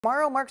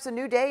Tomorrow marks a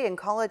new day in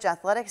college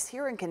athletics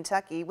here in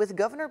Kentucky with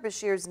Governor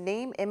Beshear's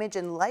name, image,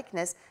 and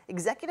likeness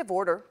executive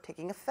order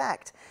taking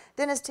effect.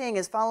 Dennis Ting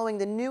is following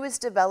the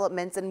newest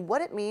developments and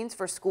what it means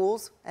for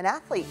schools and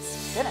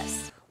athletes.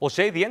 Dennis. Well,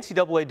 Shay, the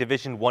NCAA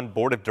Division I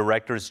Board of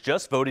Directors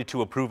just voted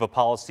to approve a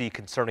policy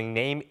concerning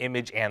name,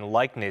 image, and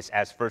likeness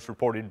as first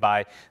reported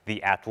by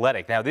The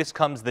Athletic. Now, this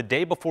comes the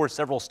day before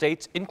several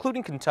states,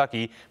 including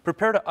Kentucky,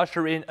 prepare to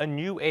usher in a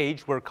new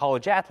age where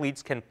college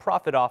athletes can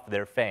profit off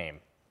their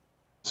fame.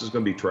 This is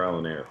going to be trial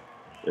and error.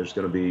 There's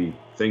going to be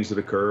things that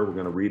occur. We're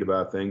going to read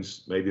about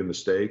things, maybe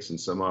mistakes and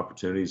some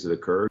opportunities that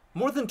occurred.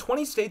 More than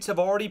 20 states have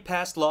already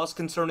passed laws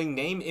concerning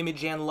name,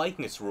 image, and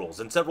likeness rules,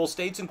 and several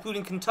states,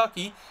 including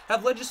Kentucky,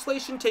 have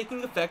legislation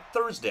taking effect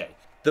Thursday.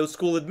 Those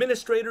school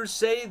administrators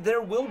say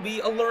there will be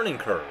a learning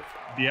curve.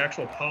 The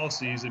actual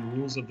policies and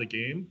rules of the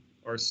game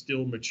are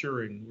still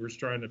maturing. We're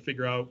trying to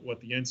figure out what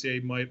the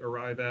NCAA might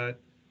arrive at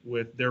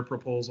with their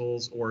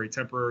proposals or a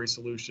temporary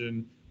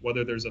solution,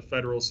 whether there's a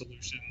federal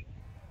solution.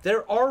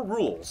 There are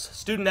rules.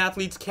 Student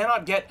athletes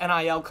cannot get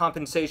NIL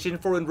compensation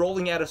for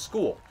enrolling at a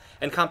school,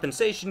 and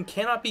compensation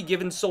cannot be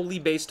given solely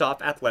based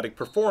off athletic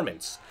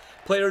performance.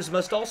 Players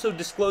must also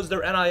disclose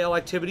their NIL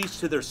activities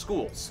to their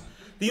schools.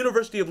 The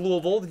University of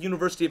Louisville, the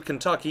University of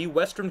Kentucky,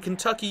 Western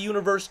Kentucky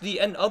University,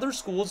 and other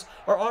schools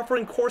are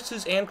offering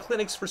courses and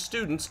clinics for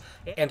students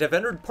and have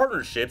entered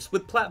partnerships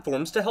with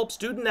platforms to help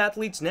student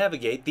athletes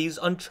navigate these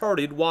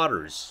uncharted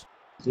waters.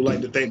 We'd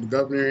like to thank the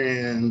governor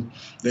and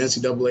the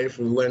NCAA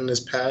for letting this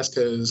pass,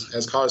 because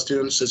as college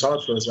students, it's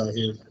hard for us out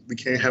here. We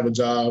can't have a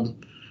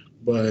job,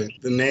 but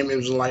the name,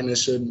 image, and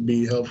likeness should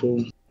be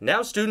helpful.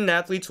 Now student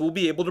athletes will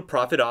be able to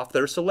profit off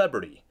their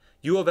celebrity.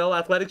 U of L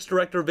Athletics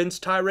Director Vince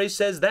Tyre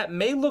says that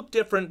may look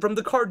different from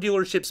the car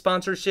dealership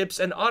sponsorships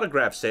and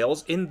autograph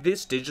sales in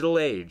this digital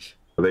age.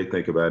 They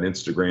think about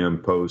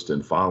Instagram posts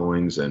and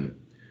followings and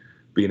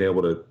being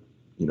able to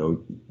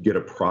get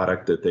a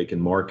product that they can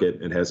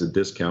market and has a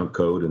discount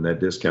code, and that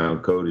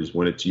discount code is,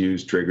 when it's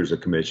used, triggers a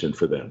commission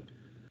for them.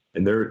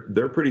 And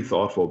they're pretty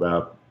thoughtful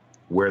about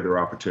where their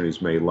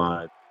opportunities may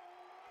lie.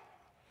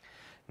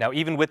 Now,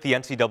 even with the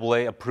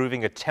NCAA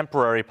approving a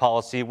temporary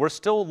policy, we're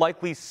still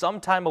likely some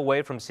time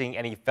away from seeing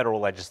any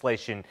federal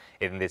legislation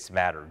in this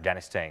matter.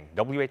 Dennis Ting,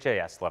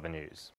 WHAS 11 News.